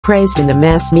Praised in the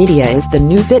mass media is the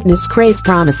new fitness craze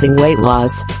promising weight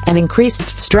loss and increased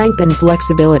strength and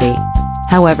flexibility.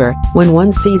 However, when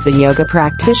one sees a yoga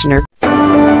practitioner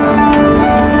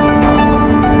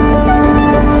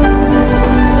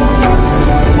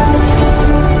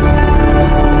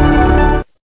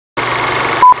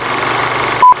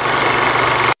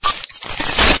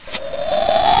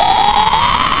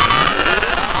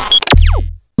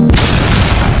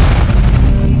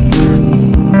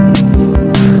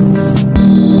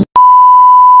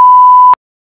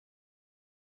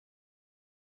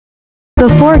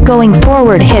Before going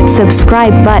forward, hit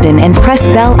subscribe button and press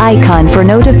bell icon for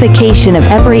notification of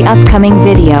every upcoming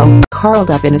video.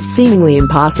 curled up in a seemingly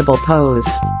impossible pose.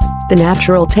 The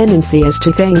natural tendency is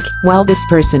to think, well, this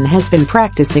person has been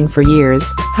practicing for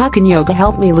years, how can yoga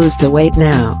help me lose the weight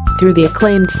now? Through the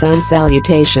acclaimed sun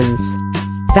salutations.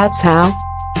 That's how?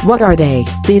 What are they?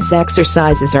 These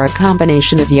exercises are a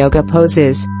combination of yoga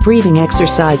poses, breathing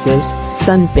exercises,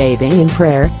 sunbathing and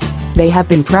prayer. They have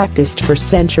been practiced for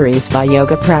centuries by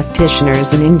yoga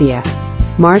practitioners in India,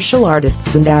 martial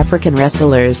artists and African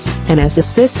wrestlers, and as a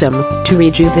system to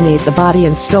rejuvenate the body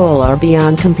and soul are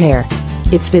beyond compare.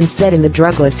 It's been said in the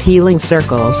drugless healing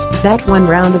circles that one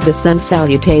round of the sun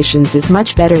salutations is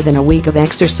much better than a week of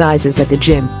exercises at the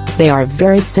gym. They are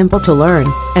very simple to learn,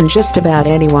 and just about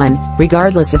anyone,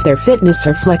 regardless of their fitness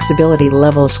or flexibility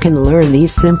levels, can learn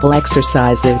these simple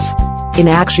exercises. In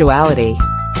actuality,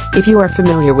 if you are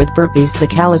familiar with burpees, the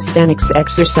calisthenics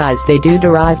exercise, they do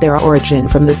derive their origin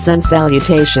from the sun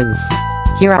salutations.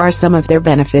 Here are some of their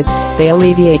benefits. They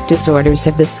alleviate disorders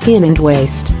of the skin and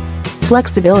waist.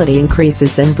 Flexibility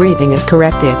increases and breathing is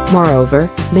corrected. Moreover,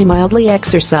 they mildly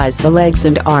exercise the legs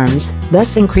and arms,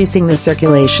 thus increasing the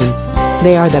circulation.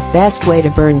 They are the best way to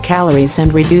burn calories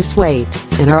and reduce weight,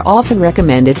 and are often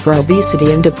recommended for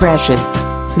obesity and depression.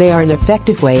 They are an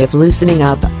effective way of loosening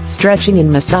up, stretching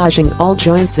and massaging all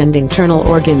joints and internal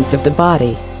organs of the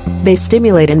body. They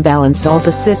stimulate and balance all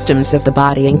the systems of the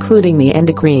body, including the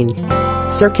endocrine,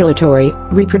 circulatory,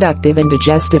 reproductive and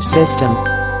digestive system.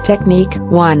 Technique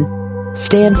 1.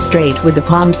 Stand straight with the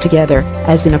palms together,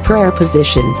 as in a prayer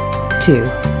position. 2.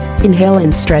 Inhale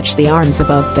and stretch the arms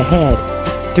above the head.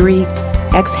 3.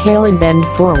 Exhale and bend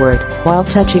forward, while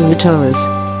touching the toes.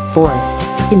 4.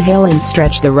 Inhale and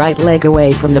stretch the right leg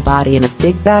away from the body in a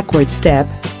big backward step,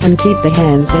 and keep the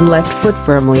hands and left foot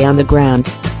firmly on the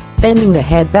ground. Bending the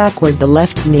head backward, the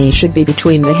left knee should be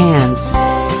between the hands.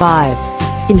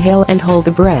 5. Inhale and hold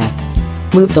the breath.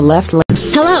 Move the left leg.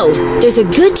 Hello! There's a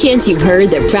good chance you've heard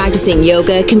that practicing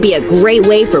yoga can be a great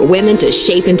way for women to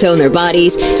shape and tone their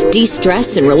bodies,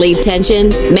 de-stress and relieve tension,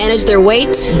 manage their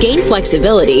weight, gain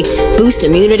flexibility, boost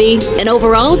immunity, and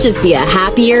overall just be a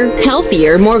happier,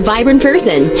 healthier, more vibrant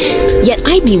person. Yet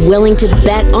I'd be willing to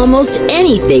bet almost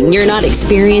anything you're not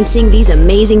experiencing these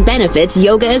amazing benefits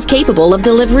yoga is capable of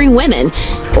delivering women,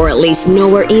 or at least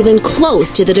nowhere even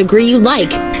close to the degree you'd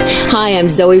like. Hi, I'm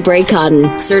Zoe Bray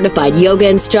Cotton, certified yoga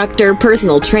instructor,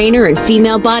 personal trainer, and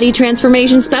female body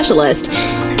transformation specialist.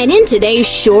 And in today's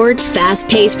short,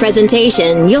 fast-paced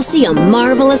presentation, you'll see a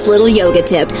marvelous little yoga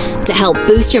tip to help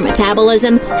boost your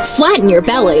metabolism, flatten your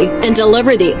belly, and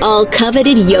deliver the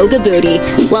all-coveted yoga booty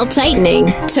while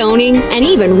tightening, toning, and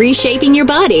even reshaping your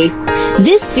body.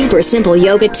 This super simple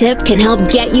yoga tip can help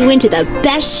get you into the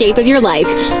best shape of your life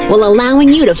while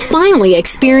allowing you to finally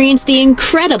experience the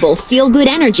incredible feel-good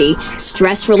energy,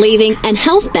 stress-relieving, and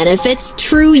health benefits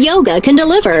true yoga can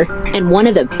deliver. And one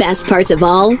of the best parts of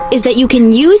all is that you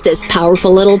can use this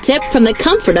powerful little tip from the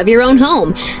comfort of your own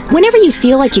home whenever you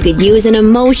feel like you could use an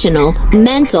emotional,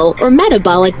 mental, or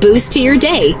metabolic boost to your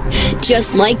day.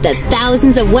 Just like the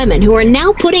thousands of women who are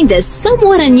now putting this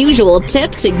somewhat unusual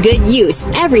tip to good use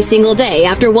every single day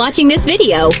after watching this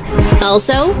video.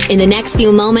 Also, in the next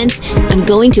few moments, I'm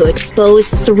going to expose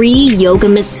 3 yoga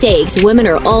mistakes women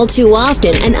are all too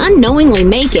often and unknowingly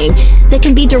making that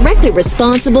can be directly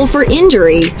responsible for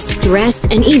injury, stress,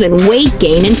 and even weight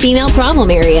gain in female problem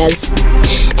areas.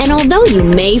 And although you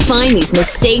may find these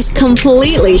mistakes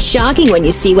completely shocking when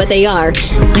you see what they are,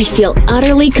 I feel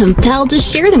utterly compelled to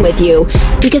share them with you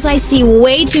because I see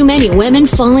way too many women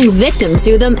falling victim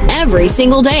to them every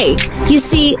single day. You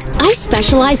see, I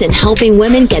specialize in helping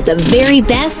women get the very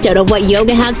best out of what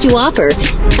yoga has to offer,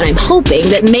 and I'm hoping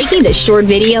that making this short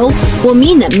video will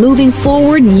mean that moving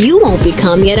forward you won't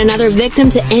become yet another victim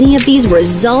to any of these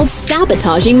results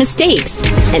sabotaging mistakes.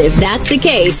 And if that's the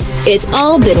case, it's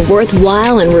all been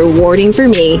worthwhile and and rewarding for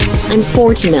me.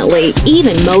 Unfortunately,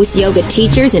 even most yoga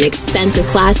teachers in expensive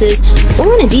classes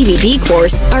or in a DVD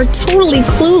course are totally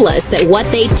clueless that what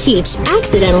they teach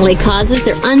accidentally causes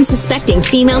their unsuspecting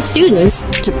female students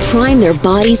to prime their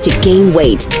bodies to gain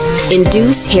weight,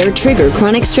 induce hair-trigger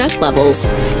chronic stress levels,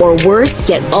 or worse,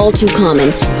 yet all too common,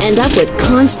 end up with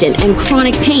constant and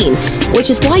chronic pain, which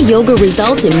is why yoga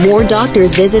results in more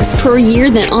doctor's visits per year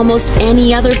than almost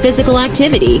any other physical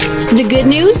activity. The good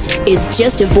news is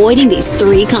just avoiding these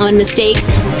 3 common mistakes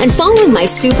and following my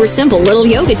super simple little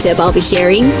yoga tip I'll be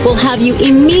sharing will have you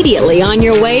immediately on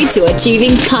your way to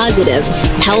achieving positive,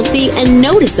 healthy, and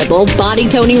noticeable body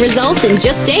toning results in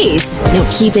just days. Now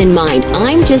keep in mind,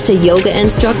 I'm just a yoga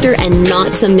instructor and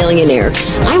not some millionaire.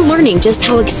 I'm learning just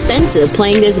how expensive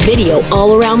playing this video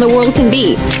all around the world can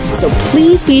be. So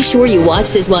please be sure you watch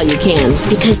this while you can,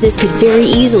 because this could very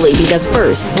easily be the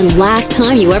first and last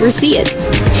time you ever see it.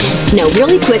 Now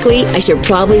really quickly, I should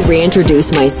probably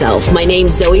reintroduce myself. My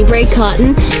name's Zoe Braid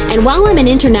Cotton, and while I'm an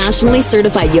internationally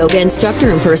certified yoga instructor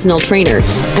and personal trainer,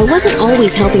 I wasn't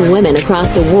always helping women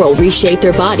across the world reshape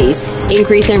their bodies,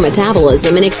 increase their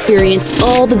metabolism, and experience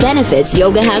all the benefits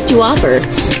yoga has to offer.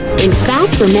 In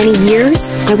fact, for many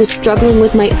years, I was struggling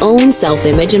with my own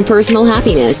self-image and personal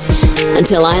happiness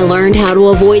until I learned how to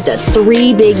avoid the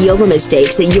 3 big yoga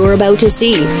mistakes that you're about to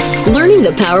see. Learning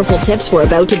the powerful tips we're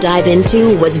about to dive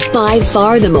into was by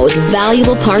far the most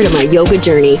valuable part of my yoga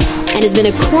journey and has been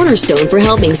a cornerstone for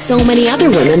helping so many other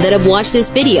women that have watched this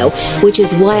video, which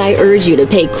is why I urge you to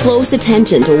pay close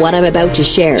attention to what I'm about to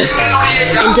share.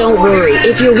 And don't worry,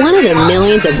 if you're one of the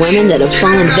millions of women that have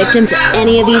fallen victim to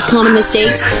any of these common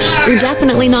mistakes, you're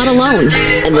definitely not alone.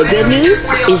 And the good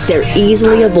news is they're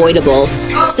easily avoidable.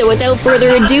 So without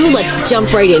further ado, let's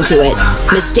jump right into it.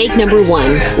 Mistake number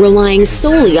 1, relying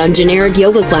solely on generic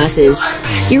yoga classes.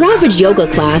 Your average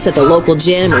yoga class at the local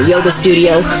gym or yoga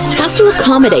studio has to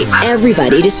accommodate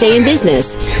everybody to stay in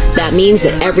business. That means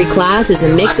that every class is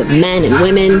a mix of men and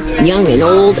women, young and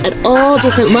old, at all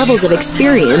different levels of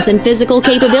experience and physical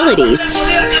capabilities.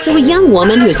 So a young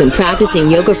woman who's been practicing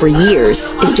yoga for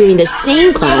years is doing the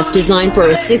same class designed for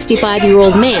a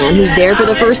 65-year-old man who's there for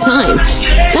the first time.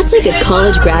 That's like a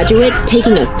college graduate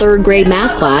taking a 3rd grade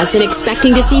math class and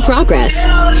expecting to see progress.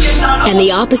 And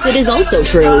the opposite is also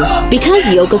true.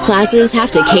 Because yoga classes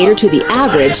have to cater to the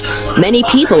average, many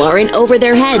people are in over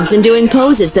their heads and doing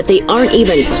poses that they aren't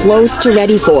even close to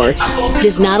ready for.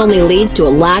 This not only leads to a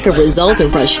lack of results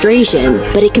and frustration,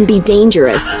 but it can be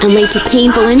dangerous and lead to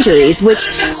painful injuries, which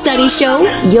studies show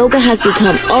yoga has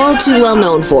become all too well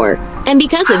known for. And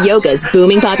because of yoga's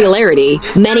booming popularity,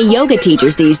 many yoga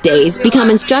teachers these days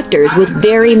become instructors with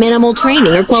very minimal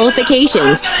training or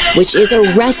qualifications, which is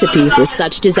a recipe for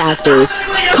such disasters.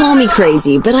 Call me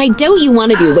crazy, but I doubt you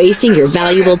want to be wasting your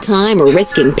valuable time or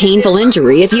risking painful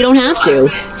injury if you don't have to.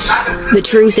 The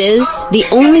truth is, the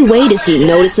only way to see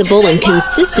noticeable and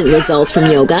consistent results from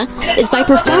yoga is by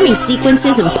performing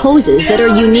sequences and poses that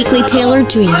are uniquely tailored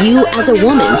to you as a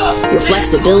woman, your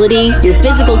flexibility, your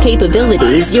physical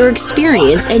capabilities, your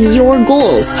experience, and your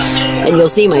goals. And you'll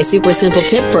see my super simple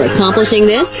tip for accomplishing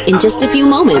this in just a few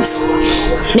moments.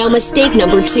 Now, mistake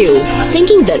number 2,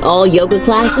 thinking that all yoga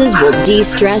classes will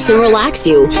de-stress and relax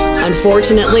you.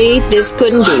 Unfortunately, this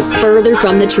couldn't be further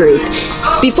from the truth.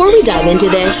 Before we dive into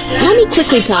this, let me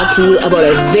quickly talk to you about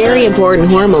a very important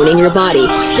hormone in your body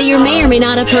that you may or may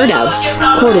not have heard of: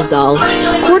 cortisol.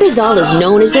 Cortisol is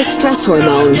known as the stress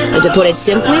hormone, and to put it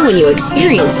simply, when you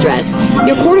experience stress,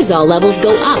 your cortisol levels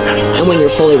go up, and when you're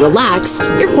fully relaxed,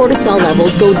 your cortisol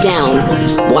levels go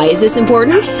down. Why is this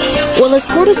important? Well, as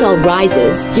cortisol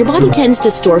rises, your body tends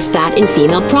to store fat in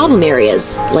female problem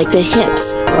areas, like the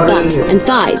hips, butt, and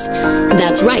thighs.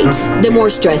 That's right, the more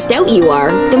stressed out you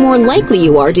are, the more likely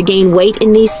you are to gain weight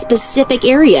in these specific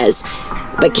areas.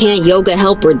 But can't yoga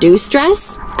help reduce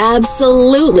stress?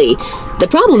 Absolutely. The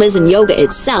problem isn't yoga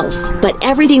itself, but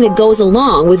everything that goes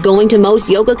along with going to most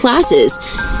yoga classes.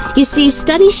 You see,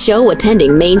 studies show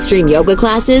attending mainstream yoga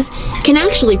classes can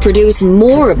actually produce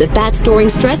more of the fat-storing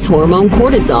stress hormone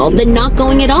cortisol than not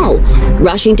going at all.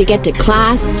 Rushing to get to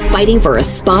class, fighting for a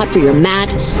spot for your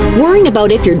mat, worrying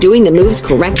about if you're doing the moves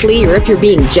correctly or if you're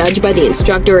being judged by the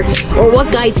instructor, or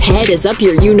what guy's head is up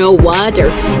your you-know-what, or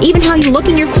even how you look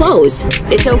in your clothes.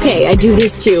 It's okay, I do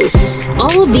this too.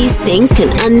 All of these things can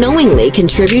unknowingly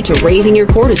contribute to raising your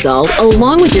cortisol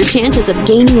along with your chances of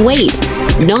gaining weight.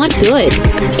 not good.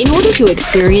 In order to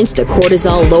experience the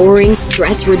cortisol-lowering,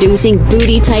 stress-reducing,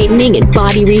 booty-tightening, and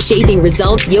body-reshaping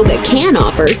results yoga can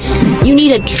offer, you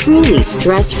need a truly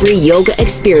stress-free yoga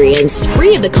experience,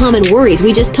 free of the common worries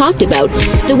we just talked about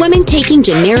the women taking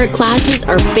generic classes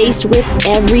are faced with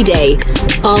every day.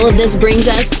 All of this brings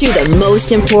us to the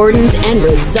most important and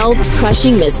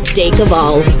result-crushing mistake of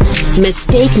all.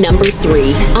 Mistake number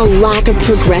 3, a lack of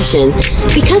progression.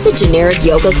 Because a generic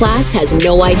yoga class has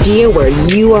no idea where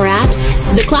you are at,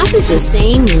 the class is the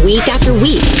same week after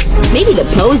week. Maybe the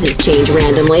poses change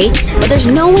randomly, but there's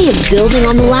no way of building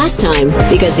on the last time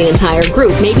because the entire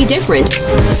group may be different.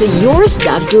 So you're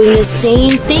stuck doing the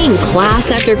same thing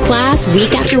class after class,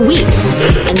 week after week.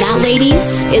 And that,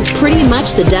 ladies, is pretty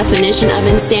much the definition of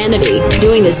insanity.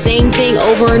 Doing the same thing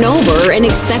over and over and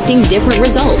expecting different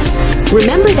results.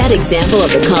 Remember that example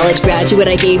of the college graduate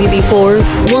I gave you before?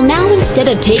 Well, now instead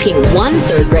of taking one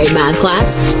third-grade math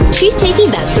class, she's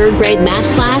taking that third-grade math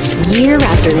class year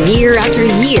after year after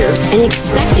year and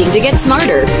expecting to get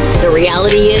smarter. The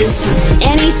reality is,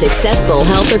 any successful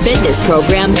health or fitness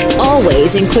program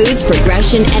always includes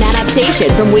progression and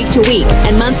adaptation from week to week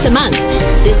and month to month.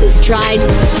 This is tried,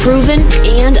 proven,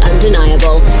 and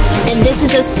undeniable. And this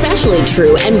is especially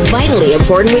true and vitally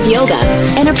important with yoga.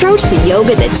 An approach to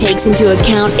yoga that takes into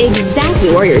account exactly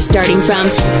where you're starting from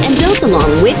and builds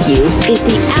along with you is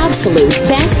the absolute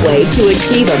best way to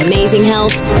achieve amazing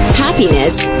health,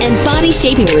 happiness, and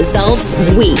body-shaping results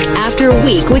week after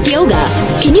week with yoga.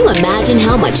 Can you imagine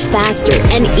how much faster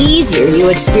and easier you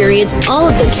experience all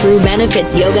of the true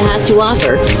benefits yoga has to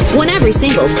offer when every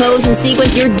single pose and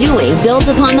sequence you're doing builds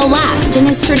upon the last and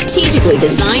is strategically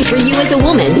designed for you as a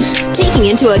woman, taking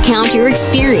into account your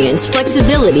experience,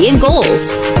 flexibility, and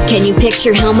goals? Can you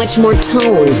picture how much more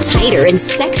toned, tighter, and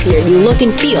sexier you look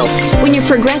and feel when you're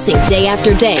progressing day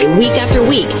after day, week after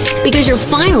week, because you're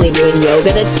finally doing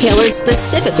yoga that's tailored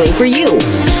specifically for you?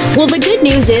 Well, the good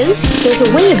news is there's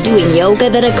a way of doing yoga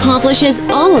that accomplishes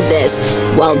all of this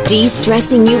while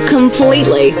de-stressing you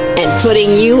completely and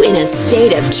putting you in a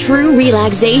state of true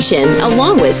relaxation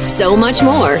along with so much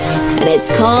more. And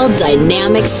it's called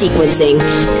dynamic sequencing.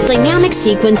 Dynamic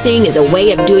sequencing is a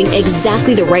way of doing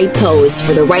exactly the right pose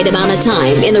for the right amount of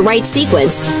time in the right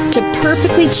sequence to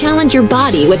perfectly challenge your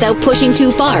body without pushing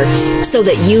too far so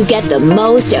that you get the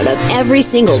most out of every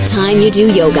single time you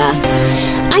do yoga.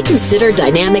 I consider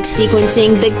dynamic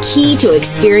sequencing the key to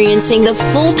experiencing the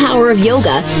full power of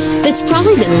yoga that's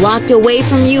probably been locked away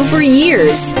from you for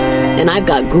years. And I've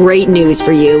got great news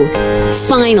for you.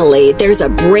 Finally, there's a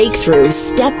breakthrough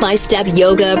step-by-step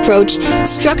yoga approach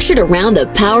structured around the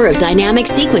power of dynamic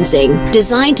sequencing,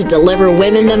 designed to deliver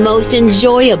women the most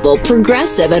enjoyable,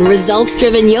 progressive, and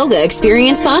results-driven yoga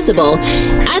experience possible.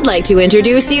 I'd like to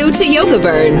introduce you to Yoga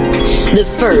Burn, the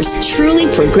first truly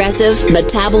progressive,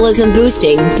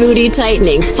 metabolism-boosting,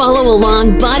 booty-tightening,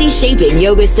 follow-along, body-shaping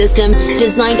yoga system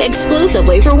designed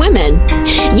exclusively for women.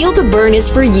 Yoga Burn is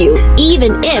for you,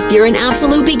 even if you're an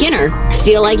absolute beginner,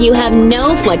 feel like you have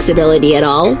no flexibility at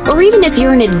all, or even if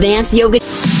you're an advanced yoga